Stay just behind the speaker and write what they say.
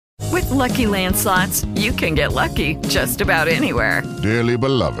Lucky Land Slots, you can get lucky just about anywhere. Dearly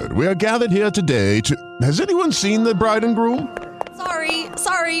beloved, we are gathered here today to... Has anyone seen the bride and groom?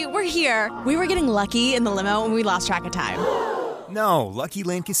 Sorry, we're here. We were getting lucky in the limo and we lost track of time. No, Lucky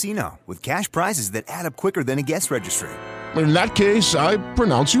Land Casino, with cash prizes that add up quicker than a guest registry. In that case, I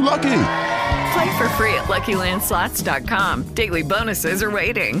pronounce you lucky. Play for free at LuckyLandSlots.com. Daily bonuses are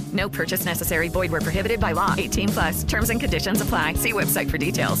waiting. No purchase necessary. Void where prohibited by law. 18+. Terms and conditions apply. See website for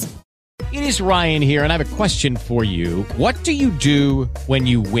details. It is Ryan here, and I have a question for you. What do you do when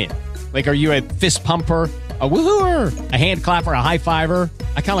you win? Like, are you a fist pumper, a woohooer, a hand clapper, a high fiver?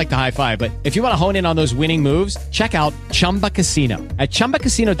 I kind of like the high five, but if you want to hone in on those winning moves, check out Chumba Casino. At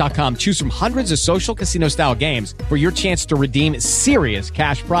ChumbaCasino.com, choose from hundreds of social casino-style games for your chance to redeem serious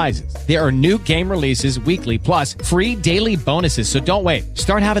cash prizes. There are new game releases weekly, plus free daily bonuses, so don't wait.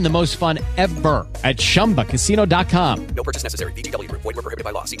 Start having the most fun ever at ChumbaCasino.com. No purchase necessary. VGW Group. Void where prohibited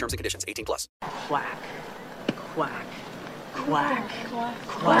by law. See terms and conditions. 18+. Quack, quack, quack, quack,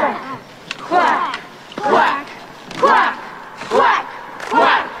 quack, quack, quack, quack, quack, quack, quack,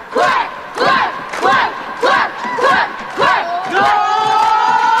 quack, quack, quack, quack, quack. No!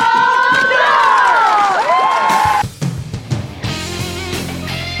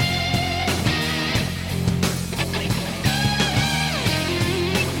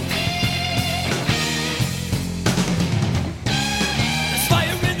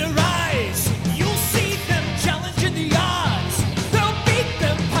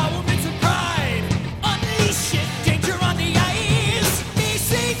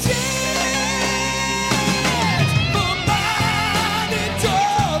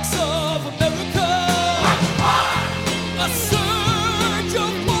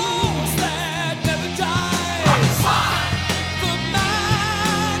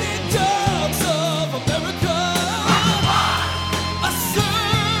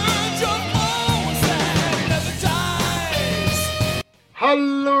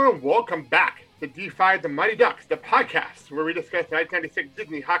 Hello and welcome back to D5 The Mighty Ducks, the podcast where we discuss the 1996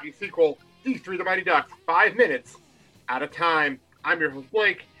 Disney hockey sequel, D3 The Mighty Ducks, 5 minutes at a time. I'm your host,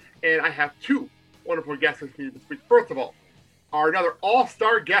 Blake, and I have two wonderful guests with me this week. First of all, another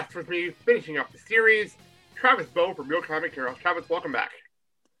all-star guest with me, finishing up the series, Travis Bow from Real Comic Heroes. Travis, welcome back.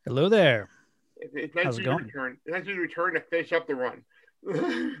 Hello there. It's nice to return. It's nice to return to finish up the run.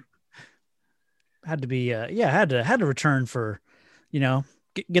 Had to be, had to return for,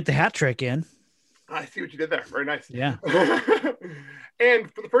 get the hat trick in. I see what you did there. Very nice. Yeah.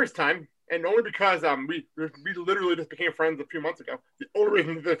 And for the first time, and only because we literally just became friends a few months ago, the only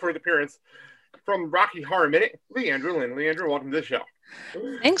reason for his appearance, from Rocky Horror Minute, Leandra Lynn. Leandra, welcome to the show.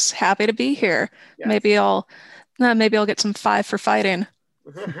 Thanks. Happy to be here. Yes. Maybe I'll get some 5 for fighting.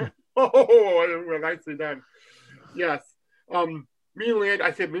 Oh, nicely done. Yes. Me and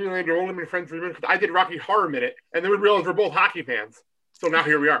Leandra are only been friends for a minute because I did Rocky Horror Minute, and then we realized we're both hockey fans. So now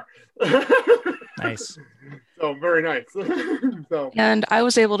here we are. Nice. So very nice. And I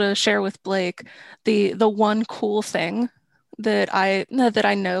was able to share with Blake the one cool thing that I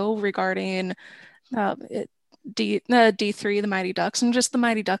know regarding D3, the Mighty Ducks, and just the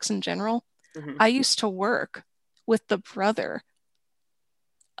Mighty Ducks in general. Mm-hmm. I used to work with the brother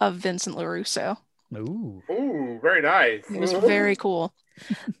of Vincent LaRusso. Ooh, very nice. It was very cool.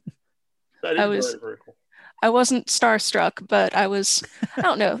 That is very cool. I wasn't starstruck, but I was, I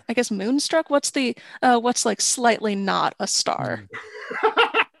don't know, I guess moonstruck. What's like slightly not a star?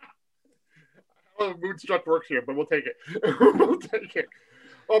 Moonstruck works here, but we'll take it. We'll take it.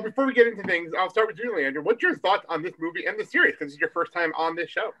 Well, before we get into things, I'll start with you, Leandra. What's your thoughts on this movie and the series? Because this is your first time on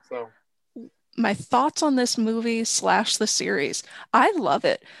this show, so. My thoughts on this movie / the series. I love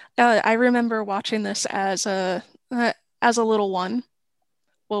it. I remember watching this as a little one.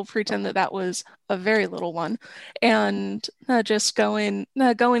 We'll pretend that was a very little one, and just going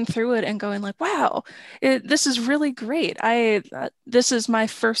through it and going like, wow, this is really great. This is my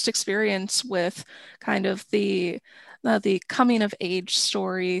first experience with kind of the coming of age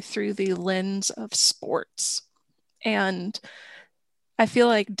story through the lens of sports, and I feel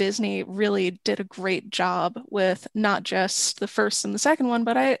like Disney really did a great job with not just the first and the second one,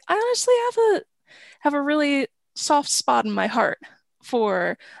 but I honestly have a really soft spot in my heart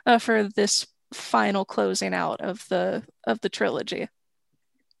for this final closing out of the trilogy.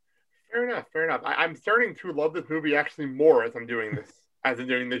 Fair enough. I'm starting to love this movie actually more as I'm doing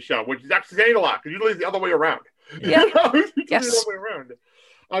this show, which is actually saying a lot because usually it's the other way around. Yeah. Yes. The other way around.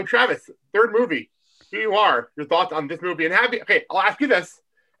 Travis, third movie. Here you are. Your thoughts on this movie, and I'll ask you this: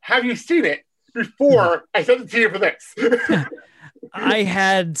 have you seen it before I sent it to you for this?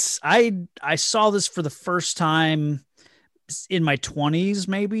 I saw this for the first time in my 20s,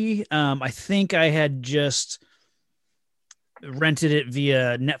 maybe. I think I had just rented it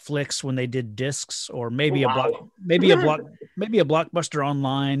via Netflix when they did discs, or maybe maybe a Blockbuster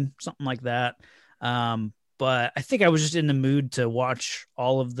online, something like that. But I think I was just in the mood to watch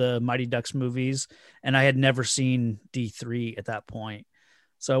all of the Mighty Ducks movies, and I had never seen D3 at that point.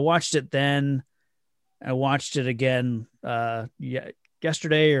 So I watched it then. I watched it again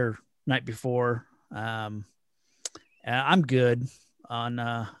yesterday or night before. I'm good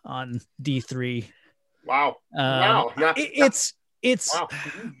on D3. Wow. Wow. It's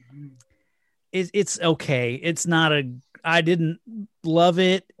okay. It's not I didn't love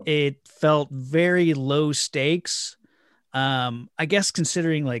it. It felt very low stakes. I guess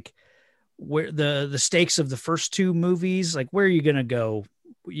considering like where the stakes of the first two movies, like where are you going to go?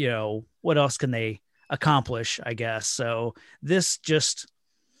 You know, what else can they accomplish, I guess. So this just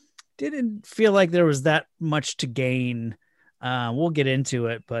didn't feel like there was that much to gain. We'll get into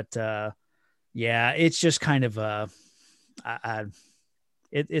it, but yeah, it's just kind of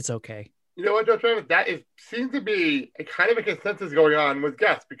it's okay. You know what, Joe Travis? Seems to be a kind of a consensus going on with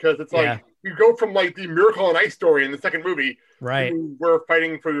guests, because it's like you go from like the Miracle on Ice story in the second movie, right? To we're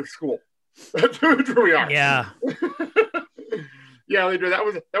fighting for the school. That's where we are. Yeah. Yeah, they do. That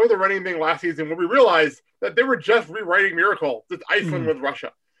was a running thing last season when we realized that they were just rewriting Miracle, just Iceland with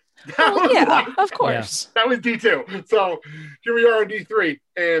Russia. Of course. That was D2. So here we are in D3,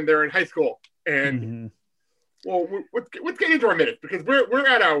 and they're in high school. And well, let's get into our minutes, because we're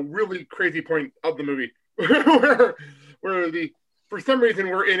at a really crazy point of the movie where for some reason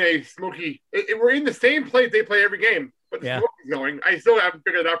we're in a smoky. We're in the same place they play every game, but the smoke is going. I still haven't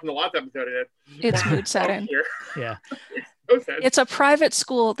figured it out from the last episode yet. It's mood setting. Yeah. It's a private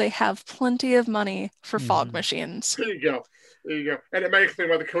school. They have plenty of money for fog machines. There you go. And it might explain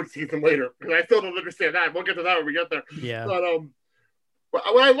why the coach sees them later, because I still don't understand that. We'll get to that when we get there. Yeah. But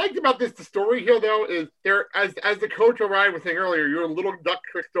what I liked about the story here, though, is there, as the coach Orion was saying earlier, your little duck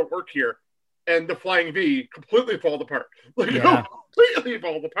tricks don't work here, and the flying V completely falls apart. Completely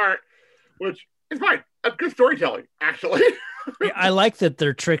falls apart, which is fine. That's good storytelling, actually. I like that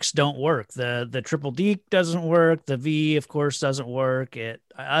their tricks don't work. The triple deke doesn't work. The V, of course, doesn't work.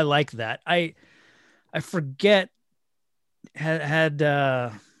 I like that. I forget.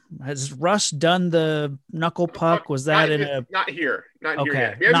 Has Russ done the knuckle puck? Was that not here? Not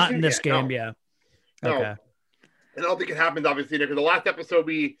okay. Here Not in this game. No. Yeah. No. Okay. And I don't think it happens obviously, because the last episode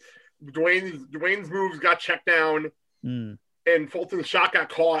Dwayne's moves got checked down, and Fulton's shot got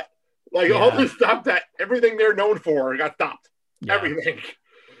caught. Like all this stuff, that everything they're known for got stopped. Yeah. Everything.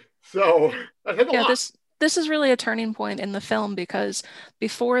 So I think a lot. This is really a turning point in the film, because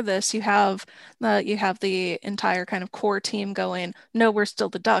before this you have the entire kind of core team going, no, we're still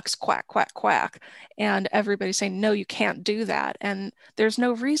the Ducks, quack, quack, quack. And everybody's saying, no, you can't do that. And there's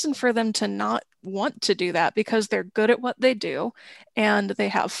no reason for them to not want to do that, because they're good at what they do and they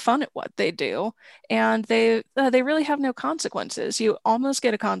have fun at what they do. And they really have no consequences. You almost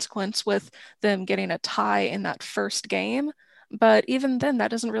get a consequence with them getting a tie in that first game. But even then, that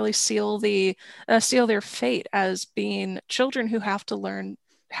doesn't really seal their fate as being children who have to learn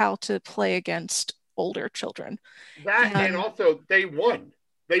how to play against older children. And also they won.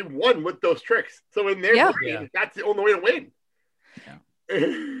 They won with those tricks. So in their brain, that's the only way to win. Yeah.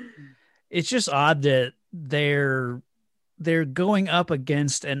 It's just odd that they're going up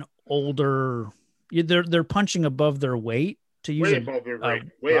against an older. They're punching above their weight, to use a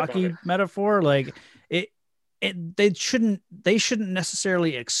Rocky metaphor. Like they shouldn't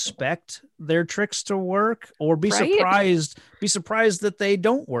necessarily expect their tricks to work, or be surprised that they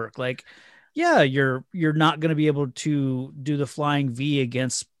don't work. Like, yeah, you're not going to be able to do the flying V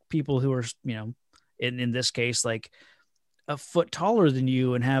against people who are, in this case, like a foot taller than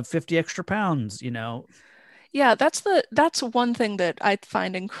you and have 50 extra pounds, Yeah, that's one thing that I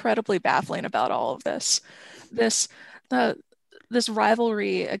find incredibly baffling about all of this. This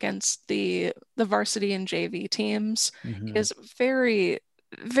rivalry against the varsity and JV teams is very,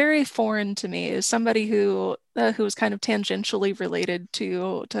 very foreign to me, as somebody who was kind of tangentially related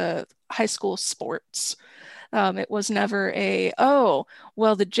to high school sports. It was never the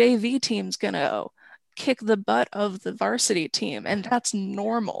JV team's gonna kick the butt of the varsity team, and that's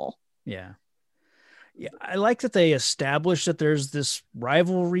normal. Yeah. I like that they established that there's this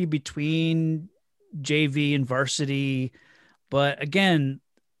rivalry between JV and varsity. But again,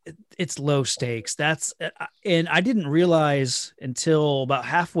 it's low stakes. And I didn't realize until about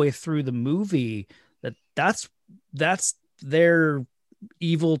halfway through the movie that's their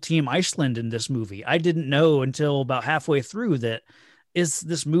evil Team Iceland in this movie. I didn't know until about halfway through that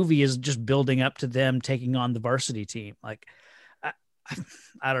this movie is just building up to them taking on the varsity team. Like,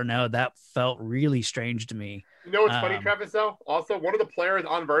 I don't know. That felt really strange to me. You know what's funny, Travis, though? Also, one of the players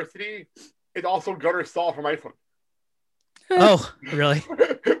on varsity is also Gunnar Saul from Iceland. Oh, really?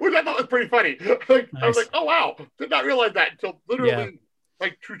 Which I thought was pretty funny. Nice. I was like, oh, wow. Did not realize that until literally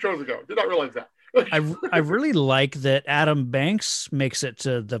like 2 shows ago. Did not realize that. I really like that Adam Banks makes it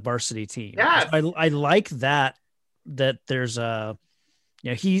to the varsity team. Yes. I like that there's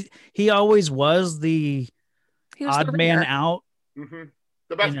he always was the odd man out. Mm-hmm.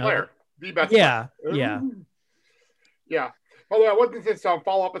 The best player. The best player. Yeah. Although I wanted to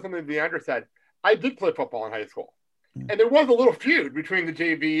follow up with something Leandra said. I did play football in high school. And there was a little feud between the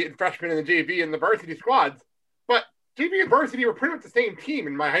JV and freshmen and the JV and the varsity squads. But JV and varsity were pretty much the same team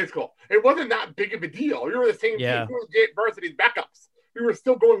in my high school. It wasn't that big of a deal. We were the same team. We were varsity's backups. We were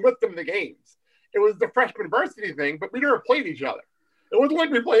still going with them to games. It was the freshman varsity thing, but we never played each other. It wasn't like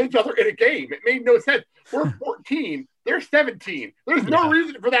we played each other in a game. It made no sense. We're 14. They're 17. There's no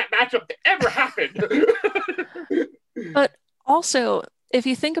reason for that matchup to ever happen. But also, if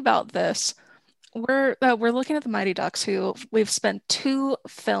you think about this, we're looking at the Mighty Ducks, who we've spent 2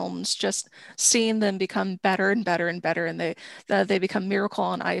 films just seeing them become better and better and better, and they become Miracle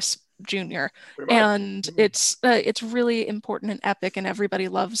on Ice Junior, and it's really important and epic, and everybody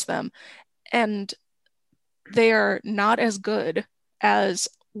loves them, and they are not as good as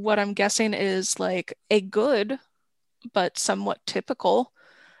what I'm guessing is like a good but somewhat typical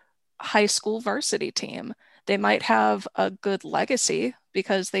high school varsity team. They might have a good legacy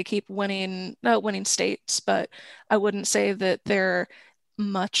because they keep winning states, but I wouldn't say that they're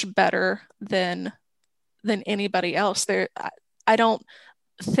much better than anybody else. I don't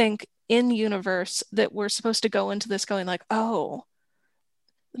think in universe that we're supposed to go into this going like, oh,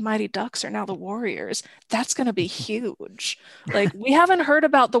 the Mighty Ducks are now the Warriors. That's going to be huge. Like, we haven't heard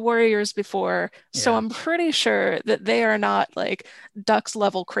about the Warriors before, so I'm pretty sure that they are not like Ducks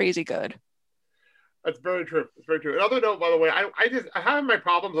level crazy good. That's very true. It's very true. Another note, by the way, I have my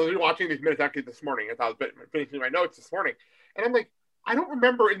problems. I was watching these minutes actually this morning as I was finishing my notes this morning, and I'm like, I don't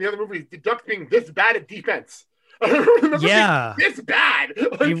remember in the other movies the Ducks being this bad at defense. I don't remember being this bad.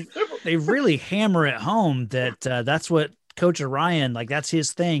 They really hammer it home that that's what Coach Orion, like, that's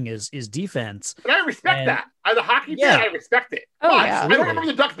his thing is defense. And I respect that. As a hockey fan, I respect it. Oh, but yeah. I don't remember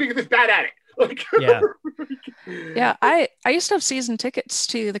the Ducks being this bad at it. Like, yeah. I used to have season tickets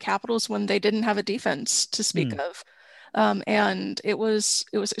to the Capitals when they didn't have a defense to speak of, and it was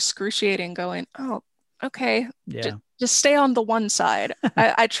excruciating. Going, oh, okay, just stay on the one side.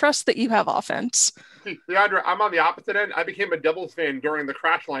 I trust that you have offense. See, Leandra, I'm on the opposite end. I became a Devils fan during the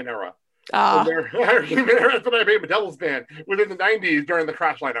Crash Line era. That's when I became a Devils fan, within the 90s during the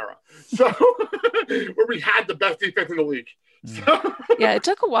Crash Line era. So, where we had the best defense in the league. So. Yeah, it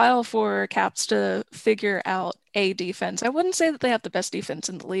took a while for Caps to figure out a defense. I wouldn't say that they have the best defense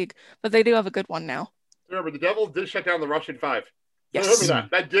in the league, but they do have a good one now. Remember, the Devils did shut down the Russian 5. Yes. Remember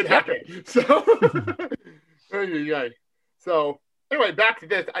that. That did happen. So, so anyway, back to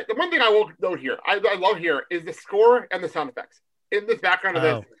this. The one thing I will note here, I love here, is the score and the sound effects in this background of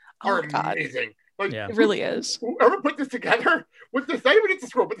this are amazing. Like, it really is. Whoever put this together with the not even just the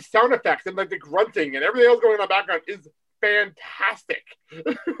score, but the sound effects and like the grunting and everything else going on in the background is fantastic.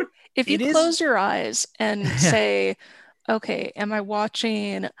 If you close your eyes and say, okay, am I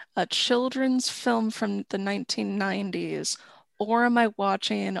watching a children's film from the 1990s, or am I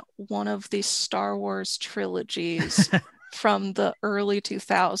watching one of the Star Wars trilogies from the early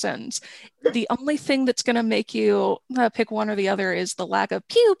 2000s? The only thing that's going to make you pick one or the other is the lack of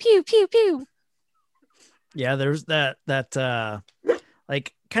pew, pew, pew, pew. Yeah, there's that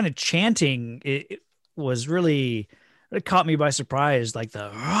like kind of chanting. It was really, it caught me by surprise, like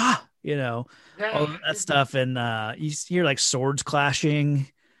the all that stuff, and you hear like swords clashing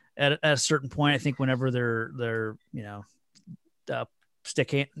at a certain point. I think whenever they're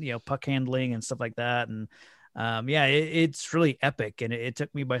puck handling and stuff like that, and it's really epic, and it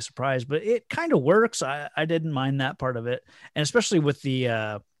took me by surprise, but it kind of works. I didn't mind that part of it, and especially with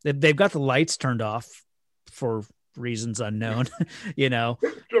the they've got the lights turned off for reasons unknown.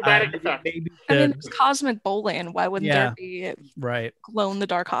 Dramatic effect. It's cosmic bowling. Why wouldn't there be glow in the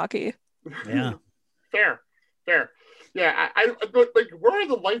dark hockey? Yeah. Fair. Yeah, I like, where are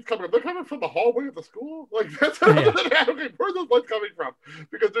the lights coming from? They're coming from the hallway of the school? Like, that's where are those lights coming from?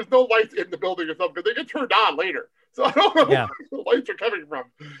 Because there's no lights in the building or something, because they get turned on later. So I don't know where the lights are coming from.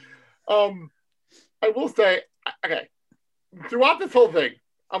 I will say, okay, throughout this whole thing,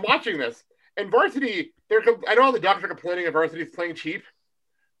 I'm watching this, and varsity, I know all the Ducks are complaining if varsity is playing cheap.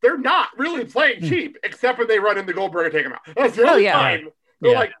 They're not really playing cheap, except when they run into Goldberg and take him out. That's the only time.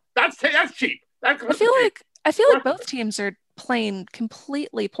 They're like, that's cheap. I feel like both teams are playing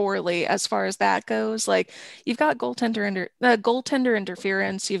completely poorly as far as that goes. Like you've got goaltender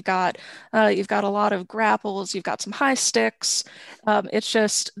interference, you've got a lot of grapples, you've got some high sticks. It's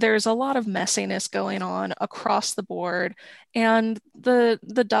just there's a lot of messiness going on across the board, and the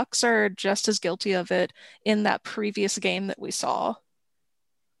Ducks are just as guilty of it in that previous game that we saw.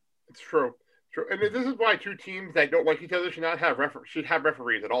 It's true. True. And this is why two teams that don't like each other should have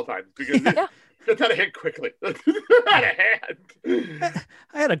referees at all times, because it's out of hand quickly. Out of hand.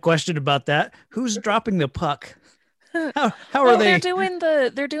 I had a question about that. Who's dropping the puck? How are they?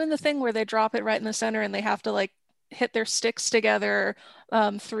 They're doing the thing where they drop it right in the center, and they have to like hit their sticks together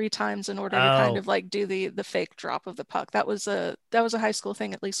 3 times in order to kind of like do the fake drop of the puck. That was a high school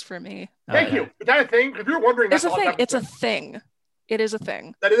thing, at least for me. Thank you. Is that a thing? If you're wondering, it's a thing. It's a thing. It is a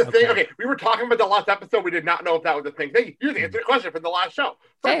thing. That is a thing. Okay, we were talking about the last episode. We did not know if that was a thing. Hey, you answered the question from the last show.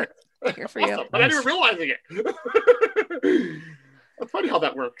 Perfect. Hey, here for awesome. you. But I didn't realizing it. That's funny how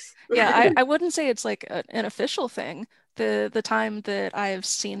that works. Yeah, I wouldn't say it's like an official thing. The time that I've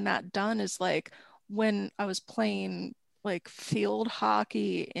seen that done is like when I was playing like field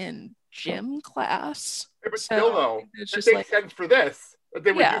hockey in gym class. Yeah, but still, though, it makes sense for this that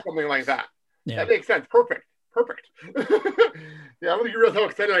they would do something like that. Yeah. That makes sense. Perfect. Yeah, I don't think you realize how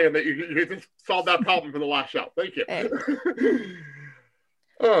excited I am that you just solved that problem from the last show. Thank you. Hey.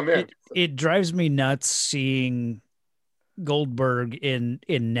 Oh man, it drives me nuts seeing Goldberg in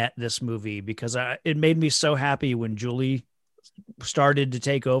net this movie, because it made me so happy when Julie started to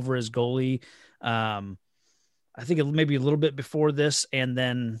take over as goalie. I think it maybe a little bit before this, and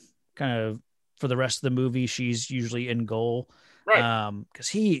then kind of for the rest of the movie, she's usually in goal. Right. Because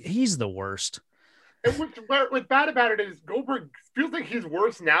he's the worst. And what's bad about it is Goldberg feels like he's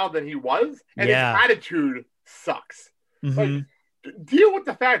worse now than he was, and his attitude sucks. Mm-hmm. Like, deal with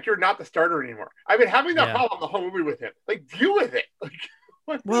the fact you're not the starter anymore. I've been having that problem the whole movie with him. Like, deal with it.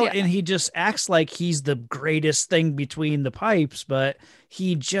 Like, and he just acts like he's the greatest thing between the pipes, but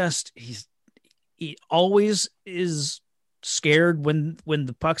he always is scared when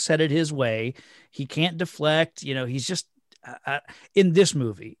the puck's headed his way. He can't deflect. He's just in this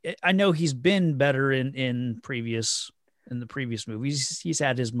movie. I know he's been better in the previous movies. He's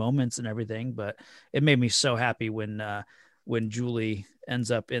had his moments and everything, but it made me so happy when Julie ends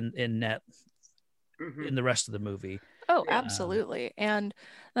up in net in the rest of the movie. Oh, absolutely. And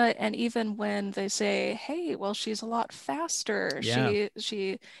even when they say, hey, well, she's a lot faster. Yeah.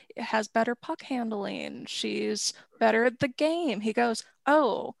 She has better puck handling. She's better at the game. He goes,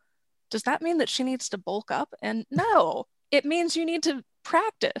 oh, does that mean that she needs to bulk up? And no, it means you need to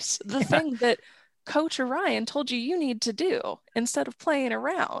practice the thing that Coach Orion told you need to do instead of playing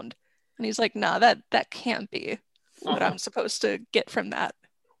around. And he's like, no, that can't be what I'm supposed to get from that.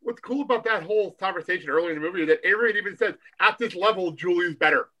 What's cool about that whole conversation earlier in the movie is that Avery even says, at this level, Julie's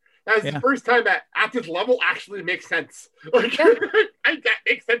better. That's the first time that at this level actually makes sense. Like, that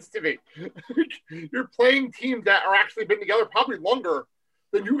makes sense to me. You're playing teams that are actually been together probably longer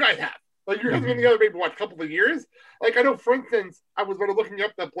than you guys have. Like, you guys have been together maybe, a couple of years? Like, I know, for instance, I was looking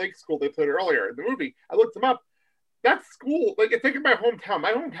up that Blake school they played earlier in the movie. I looked them up. That school, like, think of my hometown.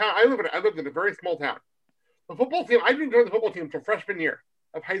 My hometown, I lived in a very small town. The football team, I didn't join the football team until freshman year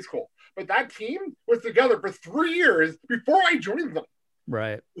of high school. But that team was together for 3 years before I joined them.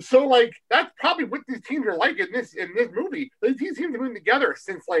 Right. So, like, that's probably what these teams are like in this movie. Like, these teams have been together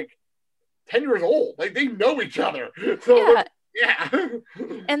since, like, 10 years old. Like, they know each other. So, yeah.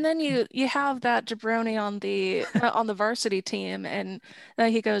 And then you have that jabroni on the varsity team, and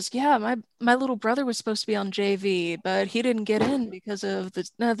he goes, yeah, my little brother was supposed to be on JV, but he didn't get in because of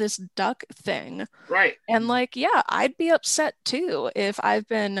this duck thing. Right. And like, yeah, I'd be upset too if I've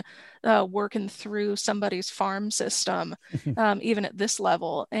been working through somebody's farm system, even at this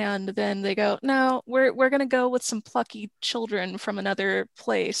level, and then they go, no, we're gonna go with some plucky children from another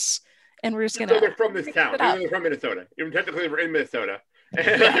place. And we're just going to... They're from this town. They're from Minnesota. Even technically, we're in Minnesota.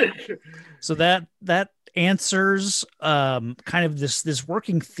 So that answers kind of this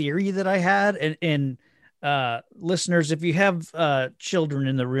working theory that I had. And listeners, if you have children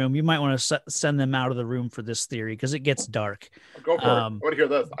in the room, you might want to send them out of the room for this theory, because it gets dark. Go for it. I want to hear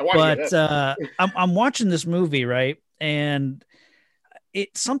this. I want to hear this. I'm watching this movie, right? And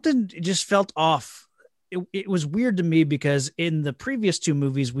something just felt off. It was weird to me, because in the previous 2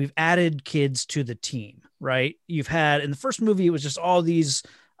 movies, we've added kids to the team, right? You've had, in the first movie, it was just all these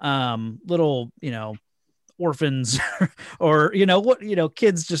little, orphans or,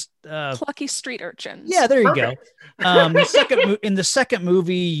 kids just plucky street urchins. Yeah, there you go. In the second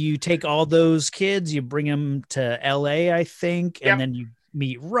movie, you take all those kids, you bring them to LA, I think. And then you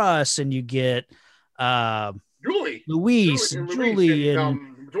meet Russ, and you get, Luis and Julie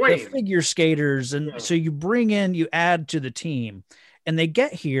and the Dwayne. figure skaters. And so you add to the team, and they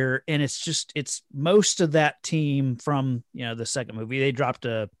get here, and it's most of that team from, the second movie. They dropped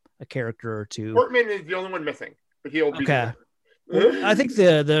a character or two. Portman is the only one missing, but he'll be okay. Well, I think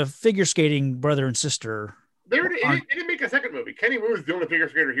the figure skating brother and sister. They didn't make a second movie. Kenny Wu is the only figure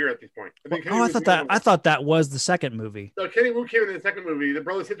skater here at this point. I thought that was the second movie. So Kenny Wu came in the second movie. The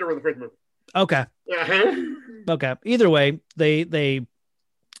brother and sister were in the first movie. Okay. Yeah. Okay. Either way, they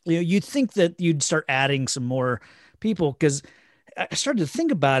you'd think that you'd start adding some more people, because I started to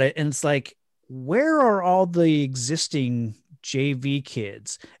think about it, and it's like, where are all the existing JV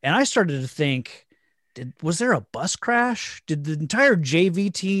kids? And I started to think, was there a bus crash? Did the entire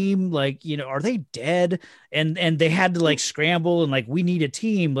JV team, are they dead? And they had to scramble and we need a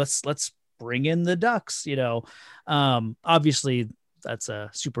team. Let's bring in the Ducks, obviously that's a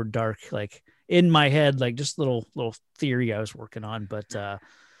super dark, in my head, just little theory I was working on, but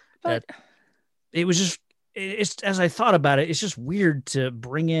that it was just, it's, as I thought about it, it's just weird to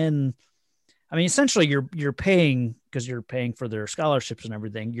bring in. I mean, essentially you're paying, because you're paying for their scholarships and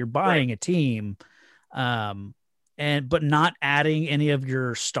everything. You're buying a team, but not adding any of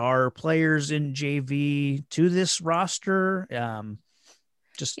your star players in JV to this roster.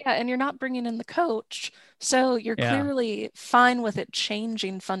 And you're not bringing in the coach, so you're clearly fine with it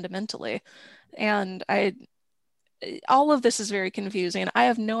changing fundamentally. And all of this is very confusing. I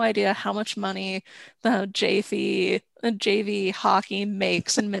have no idea how much money the JV hockey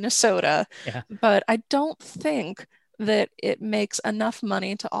makes in Minnesota, but I don't think that it makes enough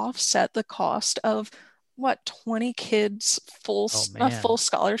money to offset the cost of 20 kids full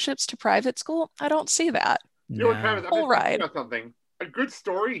scholarships to private school. I don't see that. Full ride. Something. A good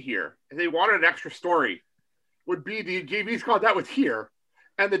story here, if they wanted an extra story, would be the JV squad that was here,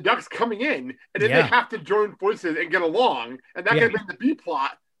 and the Ducks coming in, and then they have to join forces and get along, and that could have been the B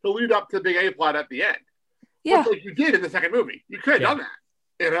plot to lead up to the big A plot at the end. Yeah, but you did in the second movie. You could have done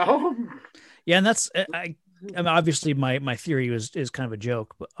that, Yeah, and that's I mean, obviously my theory is kind of a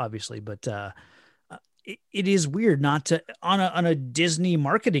joke, but it is weird not to on a Disney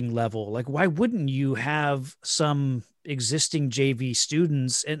marketing level. Why wouldn't you have some existing JV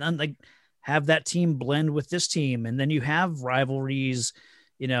students and have that team blend with this team, and then you have rivalries.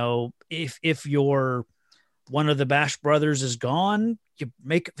 If your one of the Bash brothers is gone,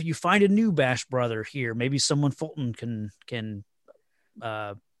 you find a new Bash brother here. Maybe someone Fulton can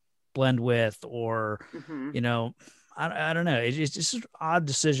blend with, or I don't know. It's just an odd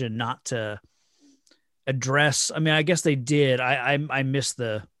decision not to address. I mean, I guess they did. I missed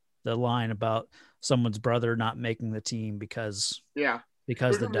the line about someone's brother not making the team because the Ducks. It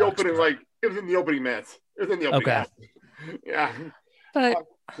was in the opening minutes. It was in the opening. Okay. Yeah. But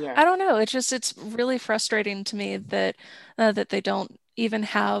I don't know. It's really frustrating to me that they don't even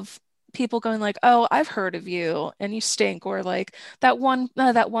have people going oh, I've heard of you and you stink, or that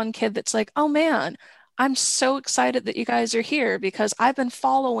one kid that's oh man, I'm so excited that you guys are here because I've been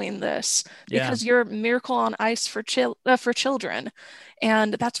following this because you're Miracle on Ice for children,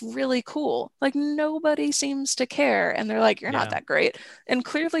 and that's really cool. Nobody seems to care, and they're you're not that great, and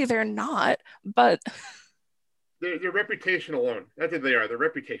clearly they're not, but. Their reputation alone. That's what they are. Their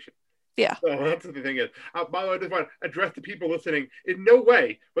reputation. Yeah. So that's what the thing is. By the way, I just want to address the people listening. In no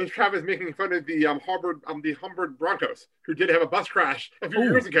way was Travis making fun of the Humber Broncos, who did have a bus crash a few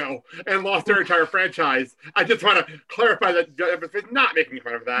years ago and lost their entire franchise. I just want to clarify that it's not making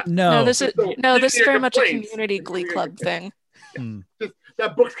fun of that. No, this is very much a community glee club thing. Just,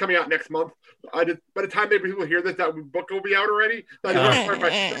 that book's coming out next month. By the time maybe people hear this, that book will be out already.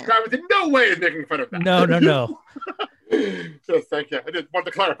 Travis in no way is making fun of that. No. Just thank you. I just want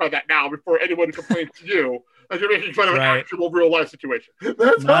to clarify that now before anyone complains to you that you're making fun of an actual real life situation.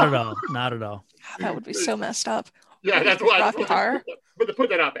 Not at all. That would be so messed up. Yeah, that's why. But to put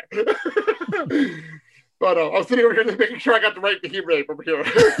that out there. But I was sitting over here just making sure I got the right behavior rate over here.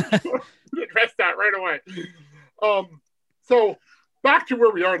 Address that right away. So back to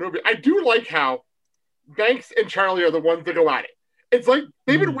where we are in the movie. I do like how Banks and Charlie are the ones that go at it. It's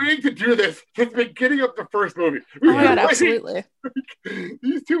they've been waiting to do this since the beginning of the first movie. Oh my God, absolutely.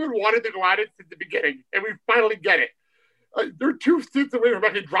 These two have wanted to go at it since the beginning, and we finally get it. They're 2 suits away from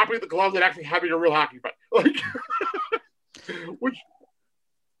actually dropping the gloves and actually having a real hockey fight.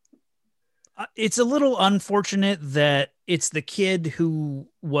 It's a little unfortunate that it's the kid who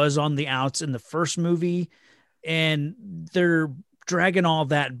was on the outs in the first movie, and they're dragging all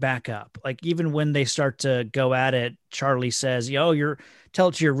that back up. Even when they start to go at it, Charlie says, tell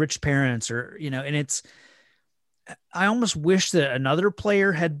it to your rich parents, or, and I almost wish that another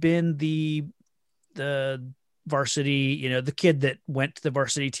player had been the varsity, the kid that went to the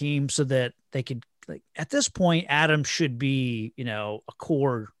varsity team so that they could, like, at this point, Adam should be, a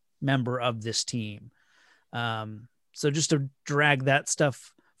core member of this team. So just to drag that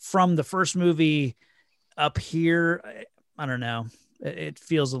stuff from the first movie up here, I don't know. It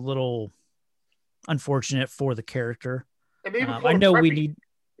feels a little unfortunate for the character. And they even I know we need.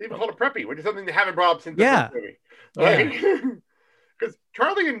 They even called it preppy, which is something they haven't brought up since the first movie. Because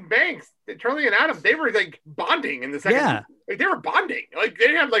Charlie and Adam, they were like bonding in the second. Yeah. Like they were bonding. Like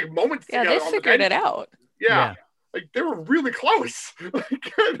they had like moments together. Yeah, they figured it out. Yeah. Like they were really close. Like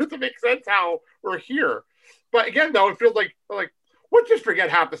it doesn't make sense how we're here. But again, though, it feels like let's just forget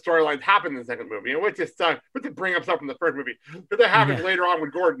half the storylines happened in the second movie, and let's just bring up stuff from the first movie because that happened later on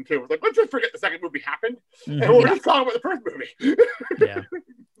with Gordon too. It's like let's just forget the second movie happened, and we're just talking about the first movie.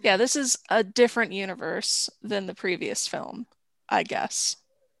 Yeah, this is a different universe than the previous film, I guess.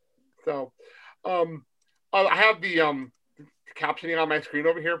 So, I have the captioning on my screen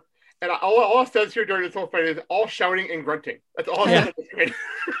over here, and all it says here during this whole fight is all shouting and grunting. That's all it says on the screen.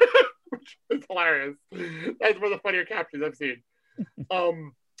 Which is hilarious. That's one of the funnier captions I've seen.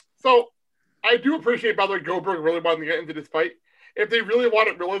 So I do appreciate, by the way, Goldberg really wanting to get into this fight. If they really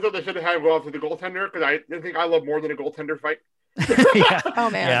wanted realism, they should have had go after the goaltender, because I think I love more than a goaltender fight. Oh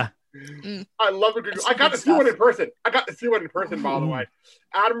man. Yeah. I love it. I got to see one in person. By the way.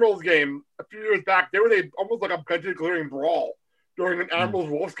 Admirals game a few years back, they were almost like a budget clearing brawl during an Admirals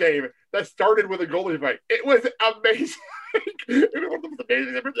Wolves game that started with a goalie fight. It was amazing. It was one of the most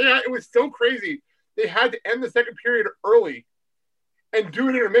amazing ever. It was so crazy. They had to end the second period early and do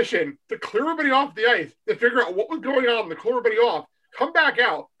an intermission to clear everybody off the ice, to figure out what was going on, to clear everybody off, come back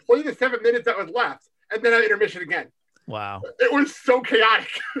out, play the 7 minutes that was left, and then have intermission again. Wow. It was so chaotic.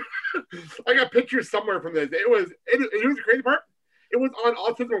 I got pictures somewhere from this. It was the crazy part. It was on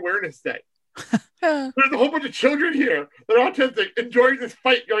Autism Awareness Day. There's a whole bunch of children here that are autistic enjoying this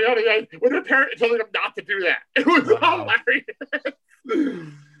fight going on again with their parent telling them not to do that. It was hilarious.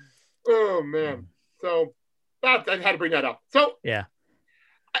 Oh, man. So I had to bring that up. So I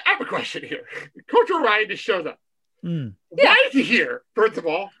have a question here. Coach Orion just shows up. Why is he here, first of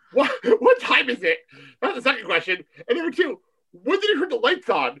all? What time is it? That's the second question. And number two, when did he turn the lights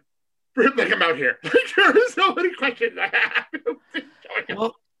on for him to come out here? There are so many questions I have.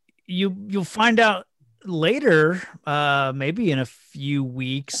 Well, you'll find out later, maybe in a few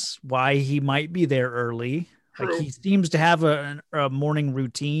weeks, why he might be there early. True. Like he seems to have a morning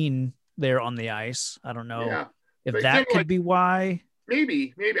routine there on the ice. I don't know if that could be why.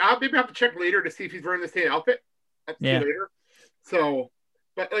 Maybe I'll have to check later to see if he's wearing the same outfit. Later. So,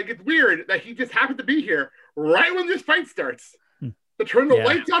 but it's weird that he just happened to be here right when this fight starts to turn the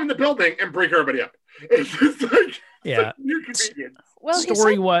lights on in the building and break everybody up. It's just like new convenience. Well,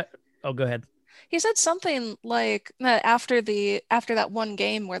 go ahead. He said something like after that one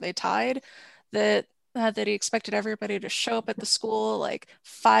game where they tied that he expected everybody to show up at the school like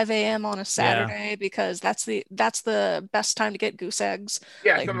 5 a.m. on a Saturday because that's the best time to get goose eggs.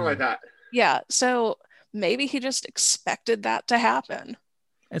 Yeah, something like that. Yeah, so maybe he just expected that to happen.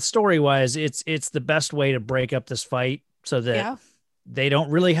 And story-wise, it's the best way to break up this fight so that they don't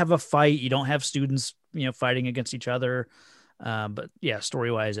really have a fight. You don't have students, fighting against each other. But yeah,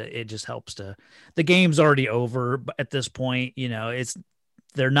 story-wise, it just helps to. The game's already over at this point.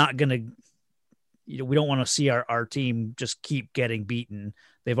 They're not gonna. We don't want to see our team just keep getting beaten.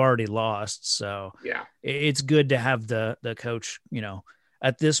 They've already lost, so it's good to have the coach.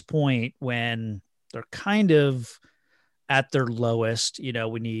 At this point when they're kind of at their lowest,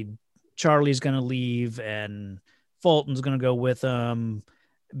 we need Charlie's going to leave and Fulton's going to go with them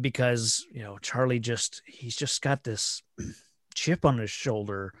because, Charlie he's just got this chip on his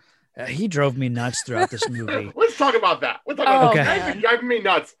shoulder. He drove me nuts throughout this movie. Let's talk about that. He's driving me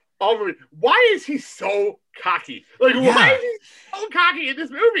nuts. Why is he so cocky? Why is he so cocky in this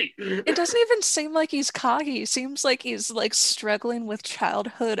movie? It doesn't even seem like he's cocky. It seems like he's struggling with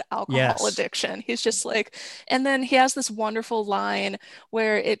childhood alcohol addiction. He's just and then he has this wonderful line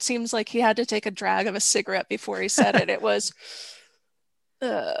where it seems like he had to take a drag of a cigarette before he said it. It was,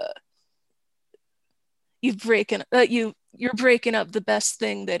 you're breaking up the best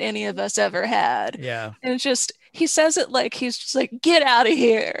thing that any of us ever had. Yeah. And it's just, he says it like he's just get out of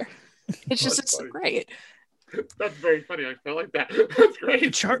here. It's just, it's great. That's very funny. I like that. That's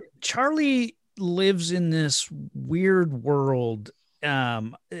great. Charlie lives in this weird world.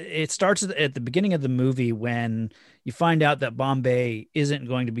 It starts at the beginning of the movie when you find out that Bombay isn't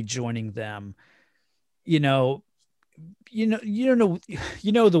going to be joining them. The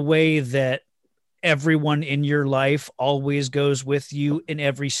way that everyone in your life always goes with you in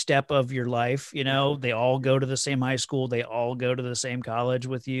every step of your life. You know, they all go to the same high school. They all go to the same college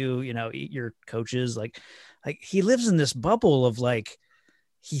with you, you know, your coaches, like he lives in this bubble of like,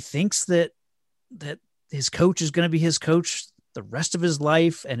 he thinks that his coach is going to be his coach the rest of his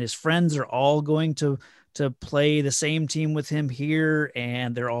life. And his friends are all going to play the same team with him here.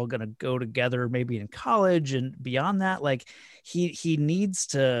 And they're all going to go together, maybe in college and beyond that. Like he needs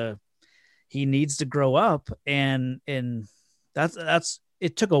to grow up, and that's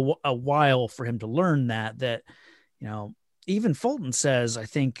it took a while for him to learn that, you know, even Fulton says, I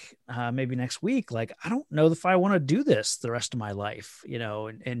think maybe next week, like, I don't know if I want to do this the rest of my life, you know,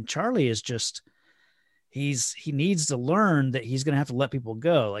 and Charlie is just, he needs to learn that he's going to have to let people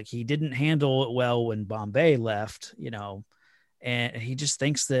go. Like, he didn't handle it well when Bombay left, you know, and he just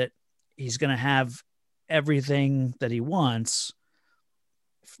thinks that he's going to have everything that he wants,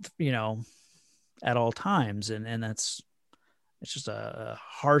 you know, at all times. And it's just a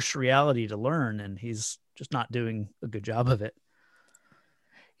harsh reality to learn. And he's just not doing a good job of it.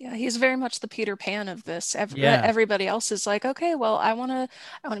 Yeah, he's very much the Peter Pan of this. Everybody else is like, okay, well, I want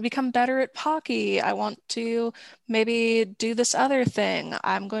to become better at hockey. I want to maybe do this other thing.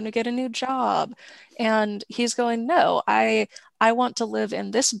 I'm going to get a new job. And he's going, no, I want to live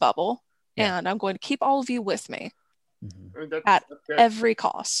in this bubble, and I'm going to keep all of you with me at every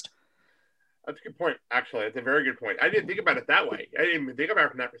cost. That's a good point, actually. That's a very good point. I didn't think about it that way. I didn't even think about it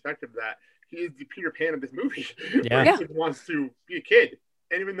from that perspective, that he is the Peter Pan of this movie. Yeah. He wants to be a kid.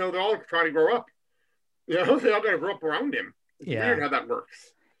 And even though they're all trying to grow up, you know, they're all going to grow up around him. It's weird how that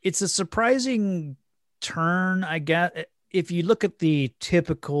works. It's a surprising turn, I guess. If you look at the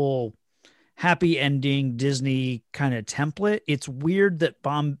typical happy ending Disney kind of template, it's weird that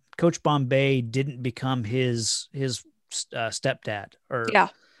Coach Bombay didn't become his stepdad, or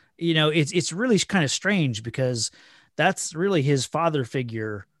you know, it's really kind of strange, because that's really his father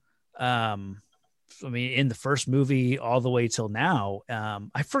figure. I mean, in the first movie all the way till now.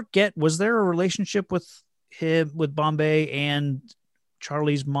 I forget, was there a relationship with Bombay and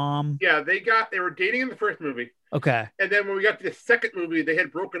Charlie's mom? Yeah, they were dating in the first movie. Okay. And then when we got to the second movie, they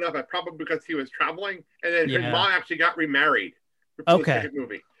had broken up, probably because he was traveling. And then his mom actually got remarried for the second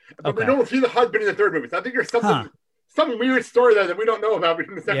movie. But we don't see the husband in the third movie. So I think there's some weird story there that we don't know about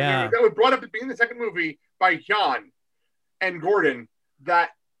between the second movie. That was brought up at the beginning of the second movie by John and Gordon, that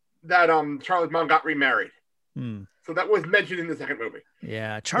Charlie's mom got remarried. So that was mentioned in the second movie.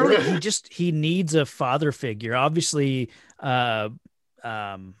 Yeah. Charlie, he needs a father figure. Obviously, blanking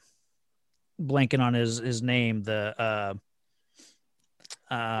on his name, the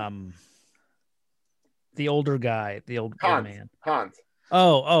older guy, the old man. Hans.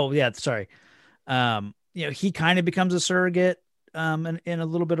 Oh yeah. Sorry. You know, he kind of becomes a surrogate, in a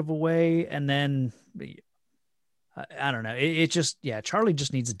little bit of a way. And then, I don't know. It just, Charlie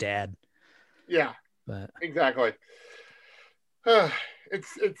just needs a dad. Yeah, but exactly.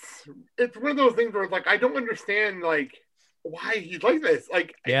 It's one of those things where, like, I don't understand, like, why he's like this.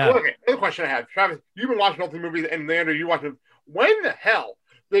 Like, okay, another question I have, Travis, you've been watching all the movies, and Leander, you watch them. When the hell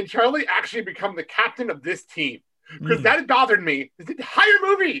did Charlie actually become the captain of this team? Because that bothered me this entire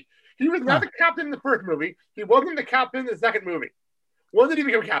movie. He was not the captain in the first movie. He wasn't the captain in the second movie. When did he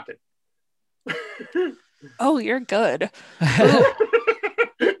become captain? Oh, you're good.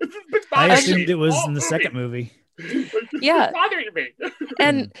 I assumed it was in the second movie. Yeah. Bothering me.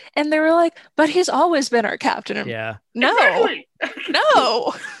 and they were like, but he's always been our captain. Yeah. No. Exactly.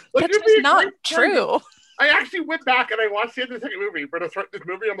 No. Like, that's just not true. I actually went back and I watched the end of the second movie. But this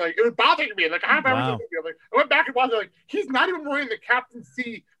movie, I'm like, it was bothering me. Like, I went back and watched it. Like, he's not even wearing the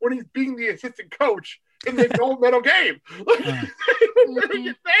captaincy when he's being the assistant coach in the gold medal game. Like, wearing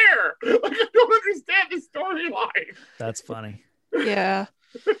it there. Like, I don't understand the storyline. That's funny. Yeah.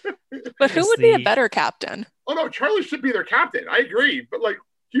 But who would be a better captain? Oh no, Charlie should be their captain. I agree, but like,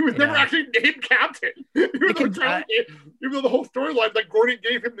 he was never actually named captain. Even though the whole storyline, like, Gordon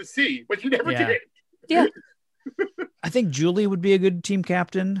gave him the C, but he never did. Yeah. I think Julie would be a good team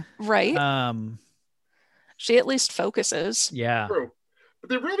captain. Right. She at least focuses. Yeah. True. But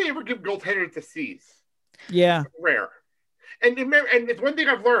they really ever give goaltenders the C's. Yeah. It's rare. And it's one thing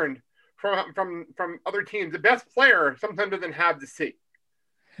I've learned from other teams. The best player sometimes doesn't have the C.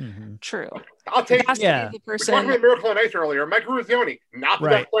 Mm-hmm. True. I'll take the we talked about Miracle on Ice earlier. Mike Ruzioni, not the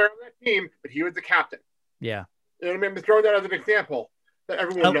best player on that team, but he was the captain. Yeah. You know what I mean? I'm throwing that as an example that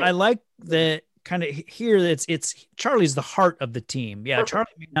everyone knows. I like that kind of here. It's Charlie's the heart of the team. Yeah. Perfect.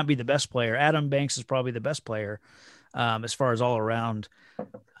 Charlie may not be the best player. Adam Banks is probably the best player as far as all around,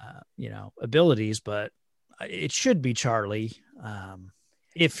 abilities, but it should be Charlie.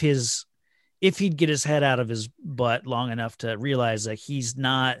 If his if he'd get his head out of his butt long enough to realize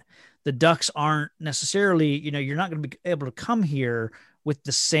that the Ducks aren't necessarily, you're not going to be able to come here with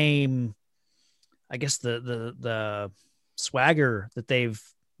the same, I guess, the swagger that they've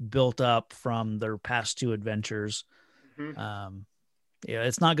built up from their past two adventures. Mm-hmm.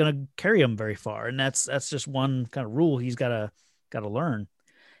 It's not going to carry him very far. And that's just one kind of rule he's got to learn.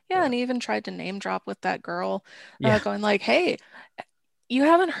 Yeah. And he even tried to name drop with that girl, going like, hey, you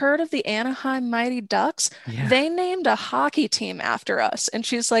haven't heard of the Anaheim Mighty Ducks? Yeah. They named a hockey team after us. And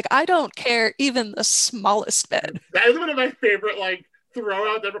she's like, I don't care even the smallest bit. That is one of my favorite,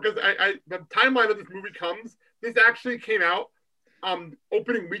 throw out there, because the timeline of this movie comes, this actually came out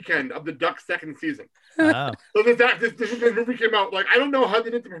opening weekend of the Ducks' second season. Wow. So this movie came out, I don't know how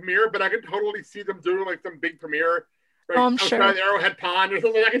they did the premiere, but I could totally see them doing some big premiere. Right? I'm sure. Arrowhead Pond or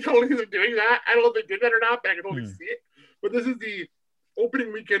something. I can totally see them doing that. I don't know if they did that or not, but I can totally see it. But this is the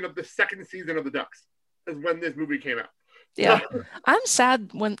opening weekend of the second season of the Ducks is when this movie came out. Yeah. I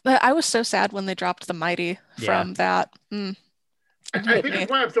was so sad when they dropped the Mighty from that. I think that's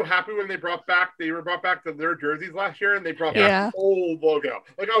why I'm so happy when they were brought back to their jerseys last year, and they brought back the old logo.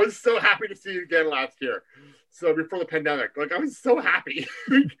 I was so happy to see it again last year. So before the pandemic, I was so happy.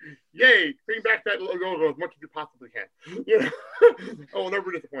 Yay, bring back that logo as much as you possibly can. I will never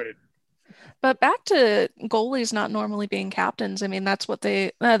be disappointed. But back to goalies not normally being captains. I mean, that's what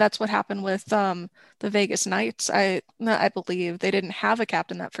happened with the Vegas Knights. I believe they didn't have a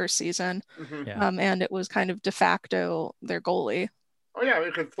captain that first season, and it was kind of de facto their goalie. Oh yeah,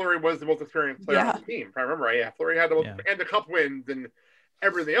 because Fleury was the most experienced player on the team. If I remember right, Fleury had the most and the cup wins and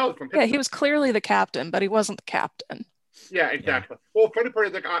everything else. Yeah, he was clearly the captain, but he wasn't the captain. Yeah, exactly. Yeah. Well, funny part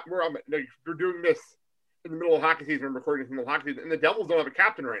is we're doing this in the middle of hockey season. We're recording this in the middle of hockey season, and the Devils don't have a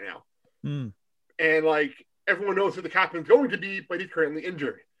captain right now. And everyone knows who the captain's going to be, but he's currently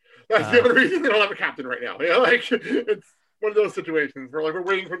injured. That's the other reason they don't have a captain right now. It's one of those situations where we're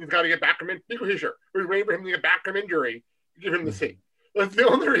waiting for this guy to get back from Nico Hischier. We're waiting for him to get back from injury to give him the C. That's the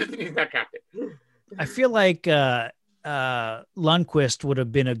only reason he's not captain. I feel like Lundqvist would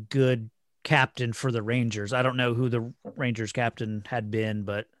have been a good captain for the Rangers. I don't know who the Rangers captain had been,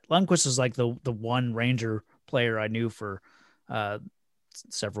 but Lundqvist is the one Ranger player I knew for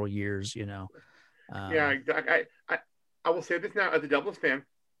several years, I will say this now as a Devils fan.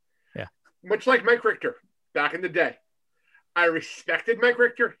 Yeah. Much like Mike Richter back in the day. I respected Mike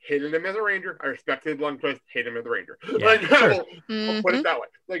Richter, hated him as a Ranger. I respected Lundqvist, hated him as a Ranger. Yeah, I'll put it that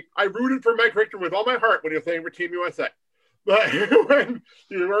way. I rooted for Mike Richter with all my heart when he was playing for Team USA. But when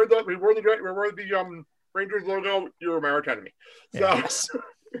we wore the Rangers logo, you were my arch enemy. So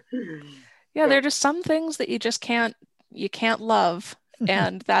there are just some things that you just can't love.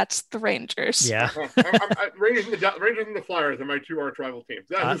 And that's the Rangers. Yeah. Rangers and the Flyers are my two arch rival teams.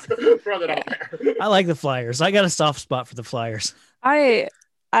 Throw that out there. I like the Flyers. I got a soft spot for the Flyers.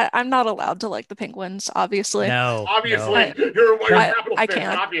 I'm not allowed to like the Penguins, obviously. No. Obviously. You're a Capitals fan,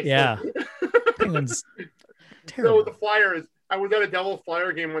 can't. obviously. Yeah. Penguins. Terrible. So the Flyers, I was at a Devils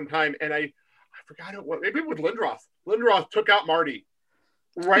Flyer game one time, and I forgot it was. Maybe it was Lindros. Lindros took out Marty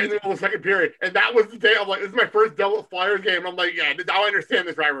right in the middle of the second period. And that was the day I'm like, this is my first Devils Flyers game. I'm like, yeah, now I understand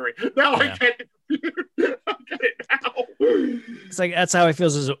this rivalry. Now I get it now. It's that's how I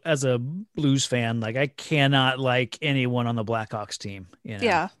feel as a Blues fan. I cannot like anyone on the Blackhawks team.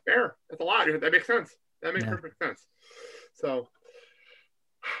 Yeah. Fair. That's a lot. That makes sense. That makes perfect sense. So,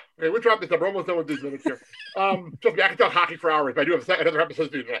 okay, we'll drop this up. We're almost done with these minutes here. Trust me, I can talk hockey for hours, but I do have another episode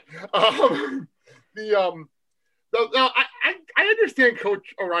to do that. I understand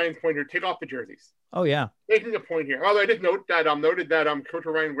Coach Orion's point here. Take off the jerseys. Oh yeah, making a point here. Although I did note that noted that Coach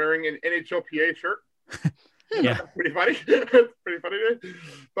Orion wearing an NHLPA shirt. Yeah, that's pretty funny. Pretty funny.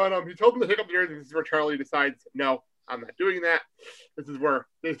 But he told them to take off the jerseys. This is where Charlie decides, no, I'm not doing that. This is where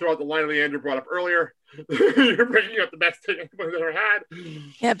they throw out the line Leandro brought up earlier. You're breaking up the best thing anyone's ever had.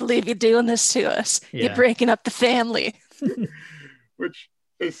 Can't believe you're doing this to us. Yeah. You're breaking up the family. Which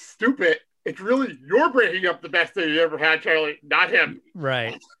is stupid. It's really you're breaking up the best thing you ever had, Charlie, not him.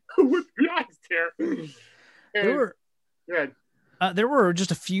 Right. Let's be honest here. There were just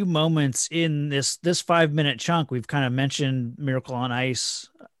a few moments in this 5-minute chunk. We've kind of mentioned Miracle on Ice,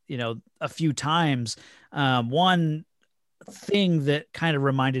 a few times. One thing that kind of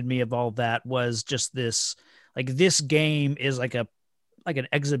reminded me of all that was just this game is like an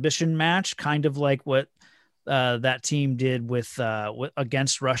exhibition match, kind of like what that team did with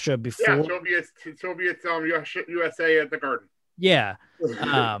against Russia before. Yeah, Soviets, USA at the Garden. Yeah.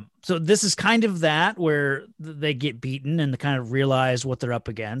 So this is kind of that where they get beaten and they kind of realize what they're up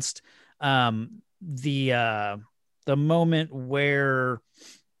against. The moment where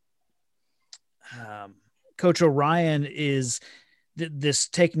Coach Orion is this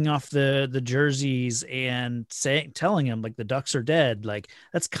taking off the jerseys and telling him like the Ducks are dead. Like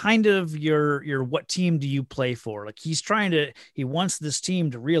that's kind of your what team do you play for? Like he wants this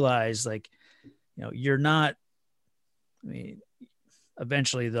team to realize like, you're not,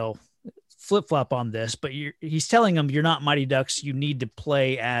 eventually they'll flip flop on this, but he's telling them you're not Mighty Ducks. You need to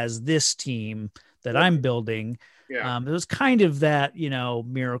play as this team that I'm building. Yeah. It was kind of that,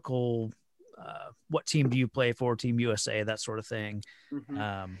 miracle, what team do you play for? Team USA, that sort of thing.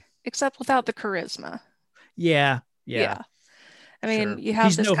 Mm-hmm. Except without the charisma. Yeah. I mean, you have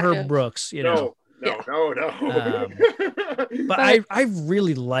he's this no kind Herb Brooks, No. But I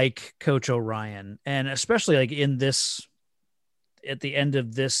really like Coach Orion, and especially like in this, at the end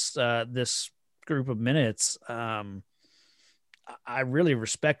of this this group of minutes, I really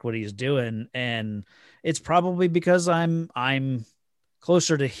respect what he's doing, and it's probably because I'm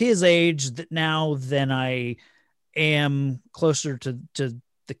closer to his age now than I am closer to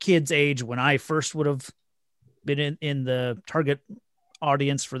the kid's age when I first would have been in the target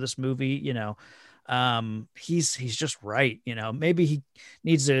audience for this movie. He's just right. Maybe he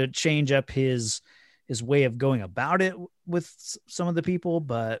needs to change up his way of going about it with some of the people,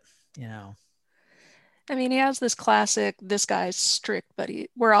 but I mean, he has this classic, this guy's strict, but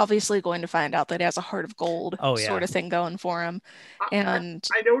we're obviously going to find out that he has a heart of gold sort of thing going for him. And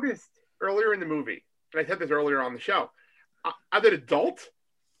I noticed earlier in the movie, and I said this earlier on the show, as an adult,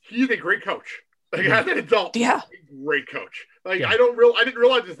 he's a great coach. Like as an adult, he's a great coach. Like I didn't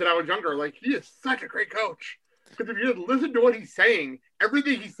realize this when I was younger. Like he is such a great coach. Because if you listen to what he's saying,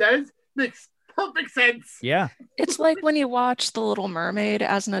 everything he says makes perfect sense. Yeah. It's like when you watch The Little Mermaid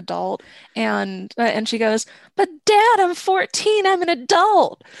as an adult and she goes, "But Dad, I'm 14, I'm an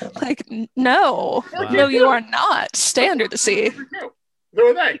adult." Like, no, no, you are not. Stay under the sea. So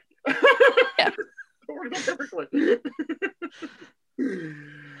are they. Yeah. Perfectly.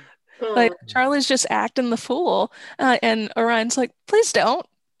 Like Charlie's just acting the fool, and Orion's like, "Please don't.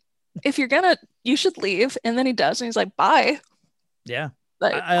 If you're gonna, you should leave." And then he does, and he's like, "Bye." Yeah.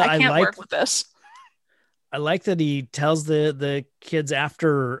 Like, I can't work with this. I like that he tells the kids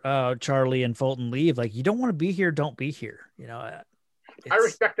after Charlie and Fulton leave, like, you don't want to be here, don't be here. I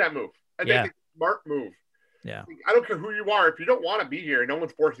respect that move. I think it's a smart move. Yeah. I don't care who you are. If you don't want to be here, no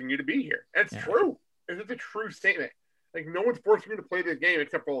one's forcing you to be here. And it's true. It's a true statement. Like, no one's forcing you to play this game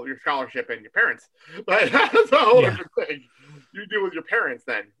except for your scholarship and your parents. But that's a whole different thing. You deal with your parents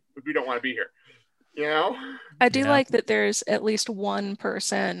then if you don't want to be here. I do like that there's at least one